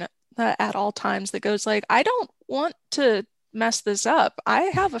person at all times that goes like, I don't want to mess this up. I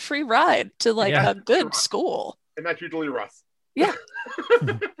have a free ride to a good school. And that's usually Russ. Yeah.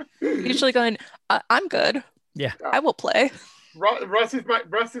 Usually going, I'm good. Yeah. I will play. Russ has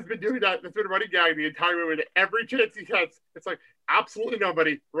been doing that. That's been a running gag the entire movie. Every chance he gets, it's like absolutely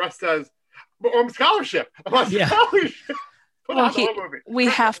nobody. Russ says, "But I'm scholarship." Scholarship. Well, we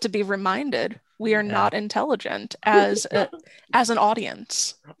have to be reminded we are not intelligent as an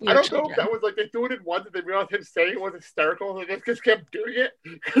audience. I don't know if that was like they threw it in once and they realized him saying it was hysterical and they just kept doing it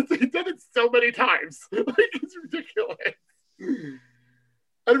because he did it so many times. Like, it's ridiculous.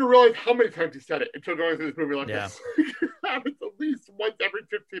 I didn't realize how many times he said it until going through this movie like this. It happens at least once every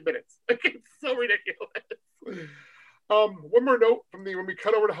 15 minutes. Like, it's so ridiculous. One more note from when we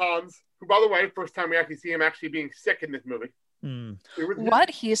cut over to Hans, who, by the way, first time we actually see him actually being sick in this movie.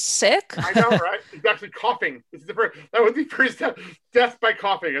 What? He's sick? I know, right? He's actually coughing. That was the first time. Death by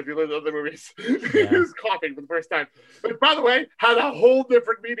coughing, as we learned in other movies. He was coughing for the first time. But by the way, had a whole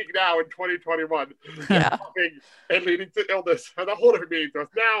different meaning now in 2021. Yeah. Coughing and leading to illness has a whole different meaning to us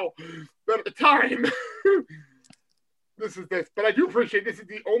now. But at the time, this is this. But I do appreciate this is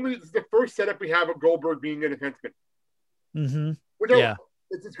the first setup we have of Goldberg being a defenseman. Mm-hmm.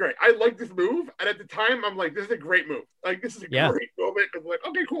 This is great. I like this move, and at the time, I'm like, this is a great move. Like, this is a great moment. I'm like,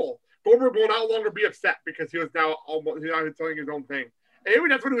 okay, cool. Goldberg will no longer be upset because he was now doing his own thing. And maybe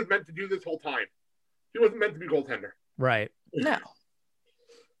that's what he was meant to do this whole time. He wasn't meant to be goaltender. Right. No.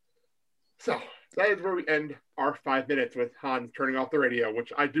 So that is where we end our 5 minutes with Hans turning off the radio,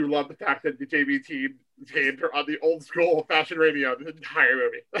 which I do love the fact that the JV team games are on the old school fashion radio the entire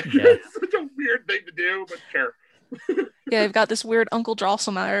movie. It's such a weird thing to do, but sure. Yeah, you've got this weird Uncle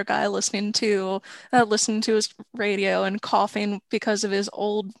Drosselmeyer guy listening to his radio and coughing because of his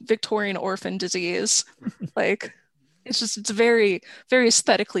old Victorian orphan disease. Like, it's very, very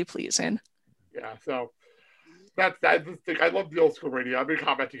aesthetically pleasing. Yeah, so that's I love the old school radio. I've been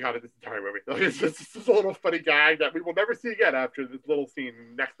commenting on it this entire movie. It's just a little funny gag that we will never see again after this little scene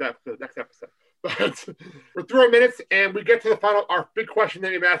next episode. But we're through our minutes, and we get to the final, our big question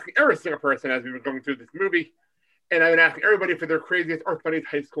that we've been asking every single person as we've been going through this movie. And I've been asking everybody for their craziest or funniest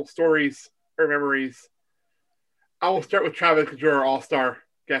high school stories or memories. I will start with Travis because you're our all-star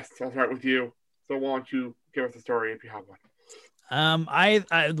guest. I'll start with you. So why don't you give us a story if you have one?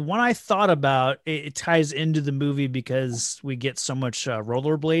 The one I thought about, it ties into the movie because we get so much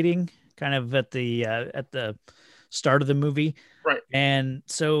rollerblading kind of at the start of the movie. Right. And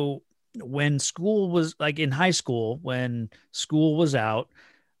so when school was like in high school, when school was out,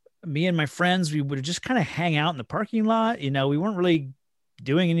 me and my friends, we would just kind of hang out in the parking lot. You know, we weren't really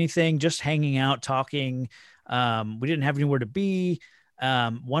doing anything, just hanging out, talking. We didn't have anywhere to be.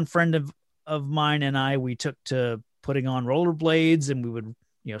 One friend of mine and I, we took to putting on rollerblades and we would,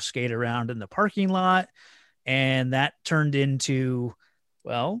 skate around in the parking lot. And that turned into,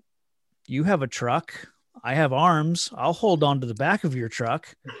 well, you have a truck. I have arms. I'll hold on to the back of your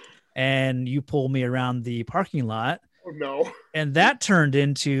truck and you pull me around the parking lot. Oh, no. And that turned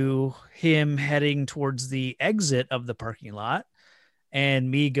into him heading towards the exit of the parking lot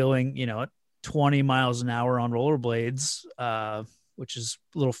and me going, at 20 miles an hour on rollerblades, which is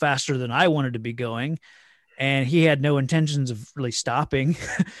a little faster than I wanted to be going. And he had no intentions of really stopping.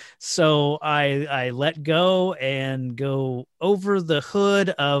 So I let go and go over the hood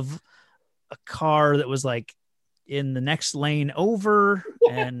of a car that was like in the next lane over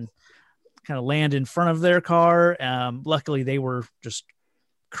and kind of land in front of their car. Luckily they were just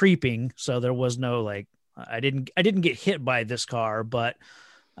creeping. So there was no, I didn't get hit by this car, but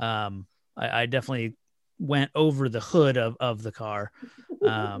I definitely went over the hood of the car.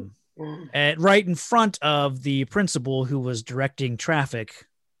 And right in front of the principal who was directing traffic,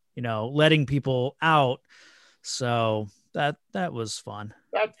 letting people out. So that was fun.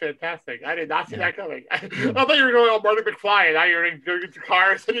 That's fantastic. I did not see that coming. I thought you were going all Marty McFly, and now you're going into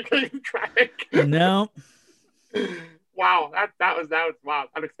cars and you're going into traffic. No. Wow, that was wow,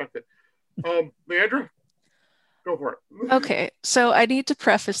 unexpected. Leandra, go for it. Okay, so I need to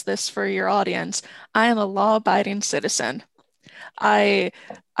preface this for your audience. I am a law-abiding citizen. I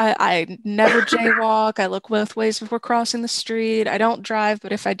never jaywalk. I look both ways before crossing the street. I don't drive,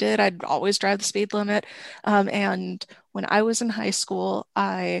 but if I did, I'd always drive the speed limit. And when I was in high school,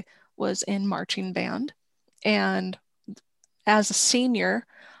 I was in marching band. And as a senior,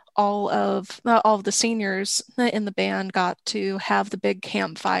 all of the seniors in the band got to have the big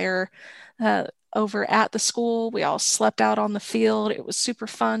campfire over at the school. We all slept out on the field. It was super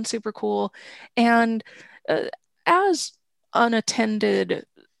fun, super cool. And as unattended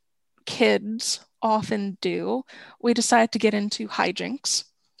kids often do, we decided to get into hijinks.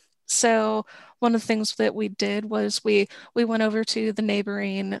 So one of the things that we did was we went over to the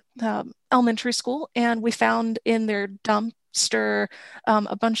neighboring elementary school and we found in their dumpster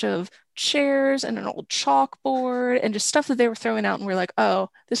a bunch of chairs and an old chalkboard and just stuff that they were throwing out, and we're like, oh,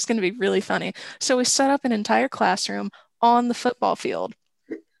 this is going to be really funny. So we set up an entire classroom on the football field.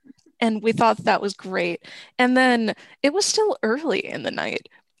 And we thought that was great. And then it was still early in the night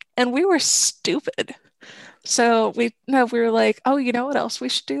and we were stupid. So we were like, oh, you know what else we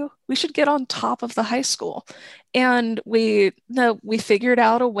should do? We should get on top of the high school. And we figured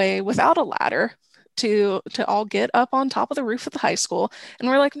out a way without a ladder to all get up on top of the roof of the high school. And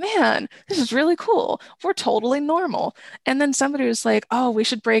we're like, man, this is really cool. We're totally normal. And then somebody was like, oh, we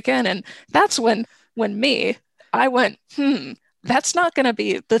should break in. And that's when I went, that's not going to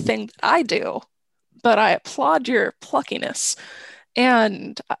be the thing that I do, but I applaud your pluckiness.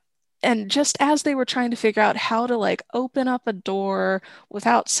 And just as they were trying to figure out how to open up a door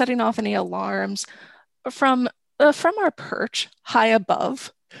without setting off any alarms, from our perch high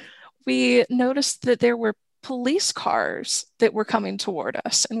above, we noticed that there were police cars that were coming toward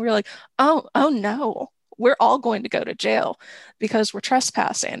us. And we were like, oh no, we're all going to go to jail because we're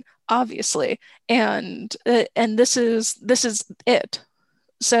trespassing, obviously. And this is it.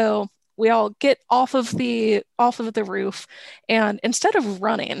 So we all get off of the roof, and instead of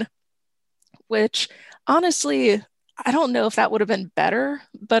running, which honestly, I don't know if that would have been better,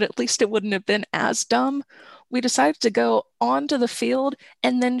 but at least it wouldn't have been as dumb, we decided to go onto the field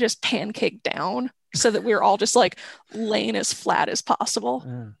and then just pancake down so that we were all just laying as flat as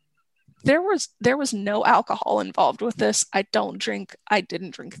possible. There was no alcohol involved with this. I don't drink. I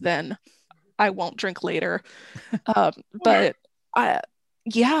didn't drink then. I won't drink later. But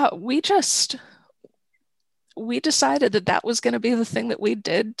we decided that was going to be the thing that we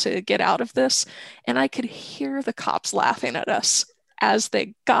did to get out of this. And I could hear the cops laughing at us as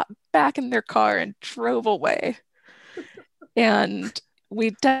they got back in their car and drove away. And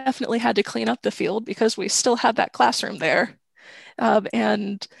we definitely had to clean up the field because we still had that classroom there.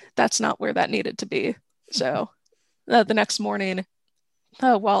 And that's not where that needed to be. So the next morning,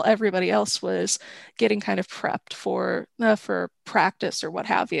 while everybody else was getting kind of prepped for practice or what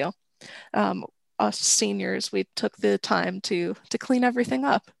have you, us seniors, we took the time to clean everything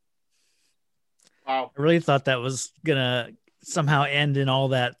up. Wow. I really thought that was gonna somehow end in all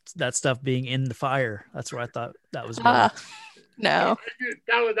that stuff being in the fire. That's where I thought that was going. No.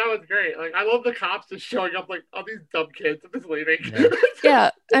 That was great. Like, I love the cops just showing up like, oh, these dumb kids, I'm just leaving. Yeah.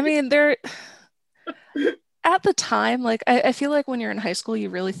 I mean, they're at the time, like, I feel like when you're in high school, you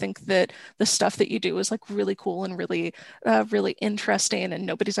really think that the stuff that you do is like really cool and really, really interesting, and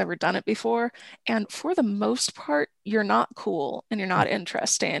nobody's ever done it before. And for the most part, you're not cool and you're not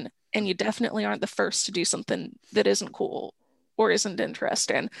interesting. And you definitely aren't the first to do something that isn't cool or isn't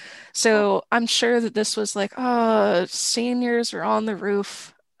interesting. So I'm sure that this was like, oh, seniors are on the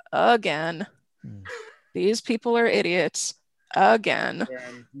roof again. These people are idiots again.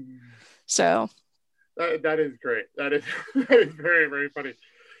 So that is great. That is very, very funny.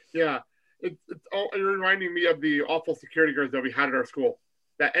 Yeah. It's reminding me of the awful security guards that we had at our school.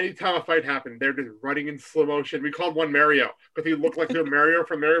 That anytime a fight happened, they're just running in slow motion. We called one Mario because he looked like the Mario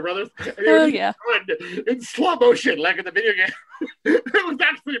from Mario Brothers. And yeah. In slow motion, like in the video game. It was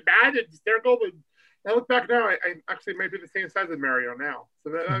actually bad and hysterical. And I look back now, I actually might be the same size as Mario now. So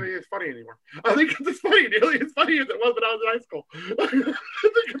that, I mean, it's funny anymore. I think it's funny, nearly as funny as it was when I was in high school.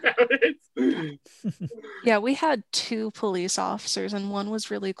 Think about it. Yeah, we had 2 police officers, and one was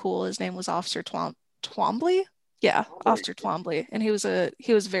really cool. His name was Officer Twombly. Yeah, Officer Twombly. And he was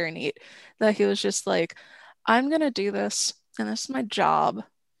very neat. That he was just like, I'm gonna do this, and this is my job,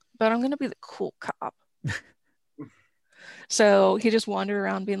 but I'm gonna be the cool cop. So he just wandered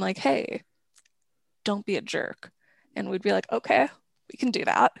around being like, hey, don't be a jerk. And we'd be like, okay, we can do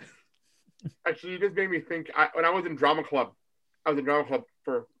that. Actually, you just made me think, when I was in drama club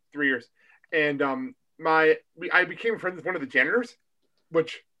for 3 years, and I became friends with one of the janitors,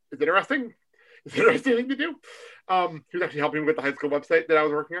 which is interesting. It's an interesting thing to do. He was actually helping me with the high school website that I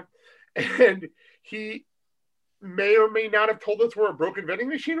was working on. And he may or may not have told us where a broken vending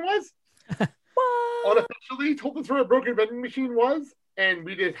machine was. Unofficially told us where a broken vending machine was. And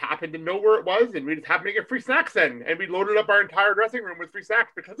we just happened to know where it was. And we just happened to get free snacks then. And we loaded up our entire dressing room with free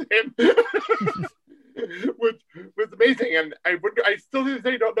snacks because of him. Which was amazing. And I still to this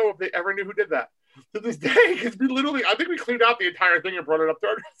day don't know if they ever knew who did that. To this day, because I think we cleaned out the entire thing and brought it up to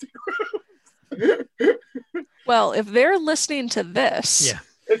our dressing room. Well, if they're listening to this,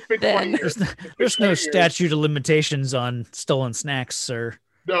 yeah, then there's no statute of limitations on stolen snacks, sir.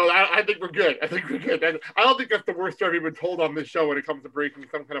 No, I think we're good. I don't think that's the worst story we've been told on this show when it comes to breaking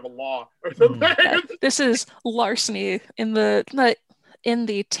some kind of a law or something. This is larceny in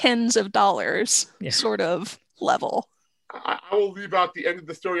the tens of dollars sort of level. I will leave out the end of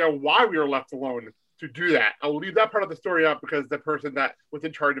the story on why we were left alone to do that. I'll leave that part of the story out because the person that was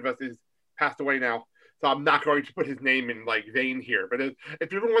in charge of us is passed away now. So I'm not going to put his name in like vain here. But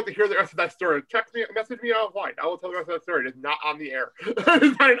if you ever want to hear the rest of that story, message me offline. I will tell the rest of that story. It's not on the air.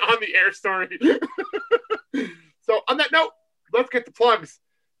 It's not an on the air story. So on that note, let's get the plugs.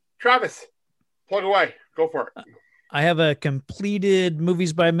 Travis, plug away. Go for it. I have a completed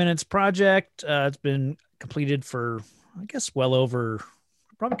Movies by Minutes project. It's been completed for, I guess, well over,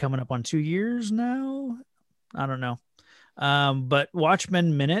 probably coming up on 2 years now. I don't know. But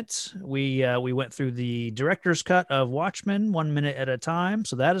Watchmen Minutes, we went through the director's cut of Watchmen 1 minute at a time.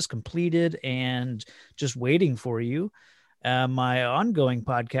 So that is completed and just waiting for you. My ongoing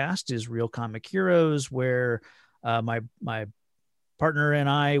podcast is Real Comic Heroes, where my partner and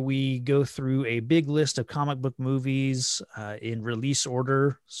I, we go through a big list of comic book movies in release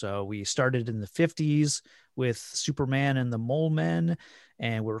order. So we started in the 50s with Superman and the Mole Men,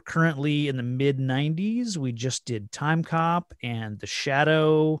 and we're currently in the mid 90s. We just did Time Cop and The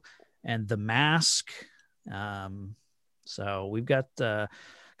Shadow and The Mask. So we've got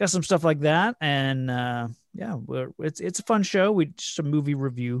some stuff like that. And it's a fun show. We just a movie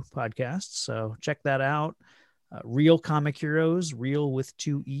review podcast. So check that out. Real Comic Heroes, real with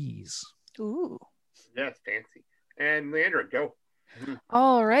 2 E's. Ooh. Yes, fancy. And Leandra, go.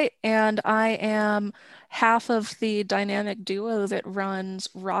 All right. And I am half of the dynamic duo that runs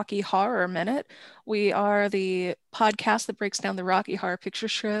Rocky Horror Minute. We are the podcast that breaks down the Rocky Horror Picture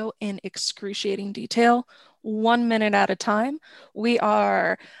Show in excruciating detail, 1 minute at a time. We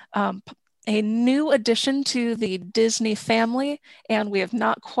are a new addition to the Disney family, and we have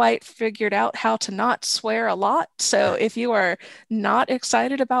not quite figured out how to not swear a lot. So if you are not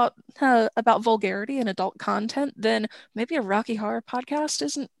excited about vulgarity and adult content, then maybe a Rocky Horror podcast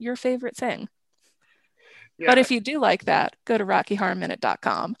isn't your favorite thing. Yeah. But if you do like that, go to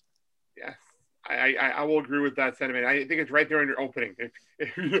RockyHorrorMinute.com. Yes, I will agree with that sentiment. I think it's right there in your opening.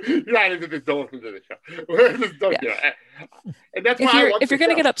 If you're not into this, don't listen to the show. Just don't do it. And that's why if you're going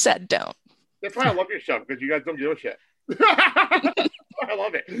to get upset, don't. That's why I love your show, because you guys don't give a shit. I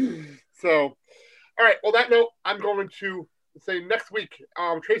love it. So, all right. Well, that note, I'm going to say next week,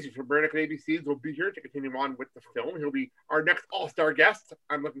 Tracy from Burnick and ABCs will be here to continue on with the film. He'll be our next all-star guest.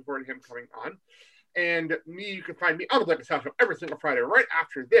 I'm looking forward to him coming on. And me, you can find me on the Blake and Sal Show every single Friday right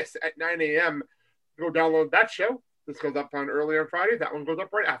after this at 9 a.m. Go download that show. This goes up on early on Friday. That one goes up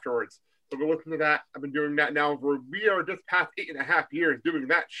right afterwards. So go listen to that. I've been doing that now we are just past 8.5 years doing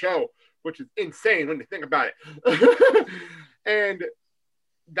that show, which is insane when you think about it. And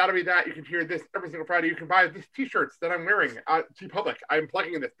that'll be that. You can hear this every single Friday. You can buy these t-shirts that I'm wearing at TeePublic. I'm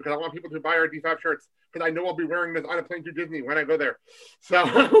plugging this because I want people to buy our D5 shirts, because I know I'll be wearing this on a plane to Disney when I go there. So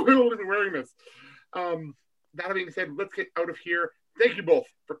we will be wearing this. That being said, let's get out of here. Thank you both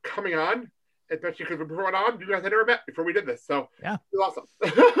for coming on, especially because before we went on, you guys had never met before we did this. So yeah, it was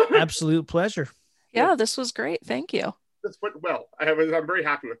awesome. Absolute pleasure. Yeah, this was great. Thank you. This went well. I'm very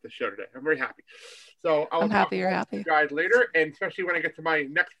happy with this show today. I'm very happy. So I'm happy you're happy. You guys later, and especially when I get to my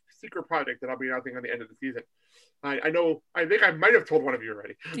next secret project that I'll be announcing on the end of the season. I think I might have told one of you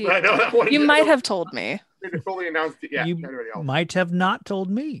already. But I know that one you might have told me. Didn't fully announced it yet. You might have not told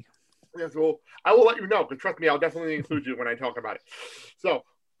me. Yes, well, I will let you know, because trust me, I'll definitely include you when I talk about it. So,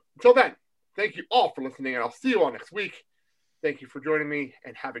 until then, thank you all for listening, and I'll see you all next week. Thank you for joining me,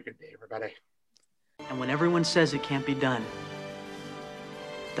 and have a good day, everybody. And when everyone says it can't be done,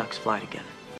 ducks fly together.